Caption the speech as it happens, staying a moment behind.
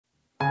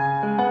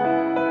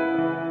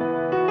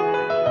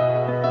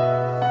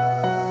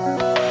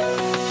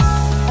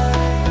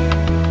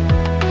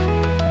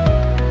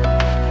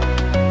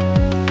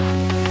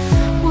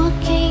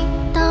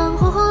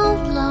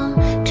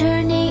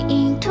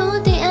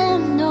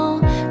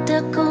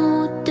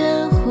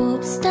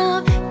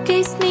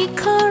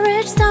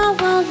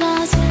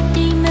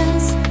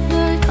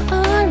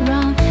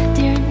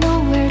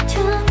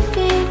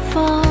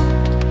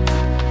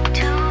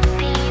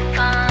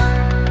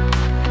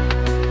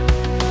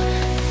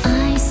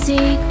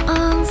seek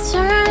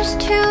answers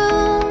to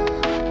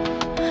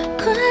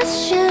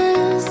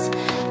questions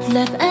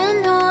left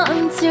and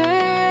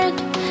unanswered.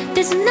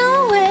 There's no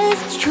way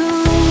it's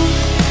true.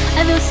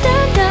 I will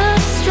stand up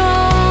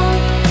strong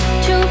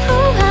to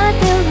prove I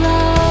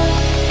belong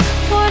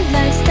for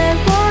lives that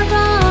were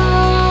wrong.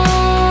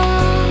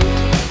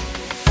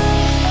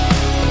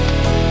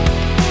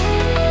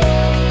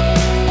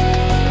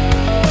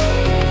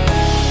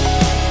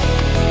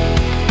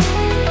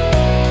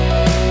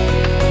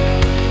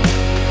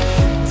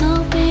 The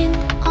wind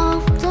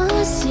of the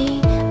sea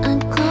and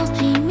clouds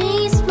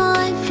beneath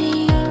my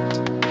feet.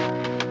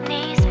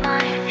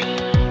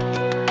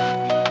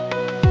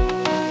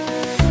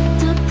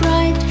 The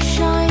bright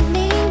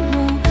shining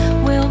moon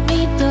will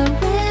meet the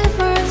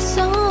river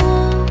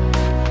song.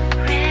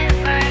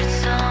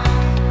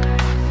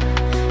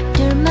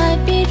 There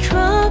might be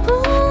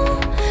trouble,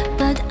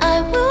 but I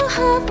will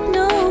have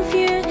no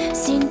fear.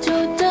 Seen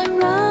through the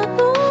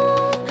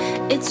rubble,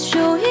 it's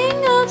showing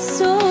up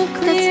so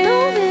clear. That's no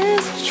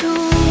is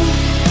true.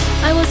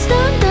 I will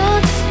stand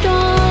up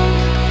strong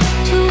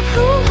to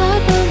prove I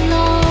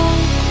belong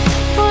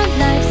for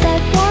lives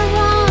that were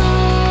wrong.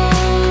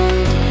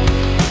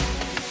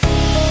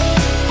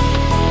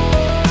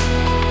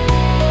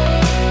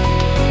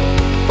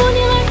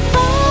 Burning like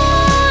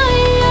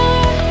fire,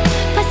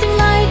 passing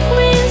like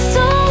wind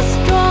so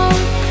strong,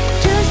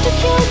 just to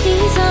kill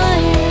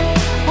desire,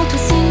 or to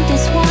sing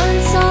this one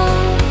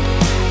song.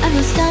 I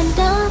will stand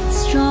up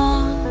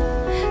strong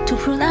to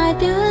prove I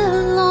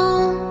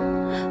belong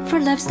for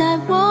lives that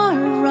were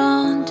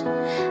wronged,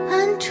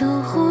 and to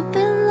who